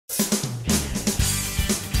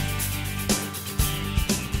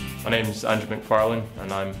My name is Andrew McFarlane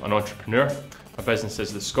and I'm an entrepreneur. My business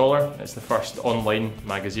is The Scholar. It's the first online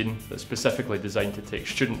magazine that's specifically designed to take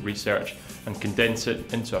student research and condense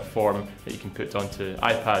it into a form that you can put onto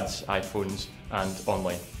iPads, iPhones and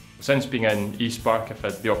online. Since being in eSpark, I've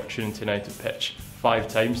had the opportunity now to pitch 5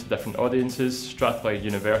 times to different audiences: Strathclyde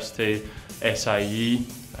University, SIE,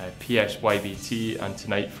 PSYBT and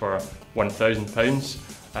tonight for £1,000.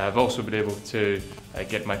 I've also been able to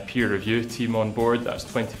get my peer review team on board. That's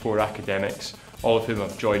 24 academics, all of whom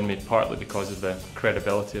have joined me partly because of the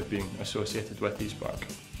credibility of being associated with eSpark.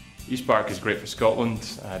 eSpark is great for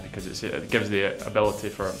Scotland because it gives the ability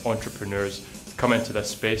for entrepreneurs to come into this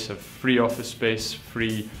space of free office space,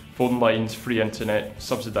 free phone lines, free internet,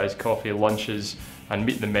 subsidised coffee, lunches, and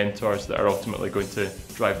meet the mentors that are ultimately going to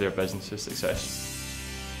drive their business to success.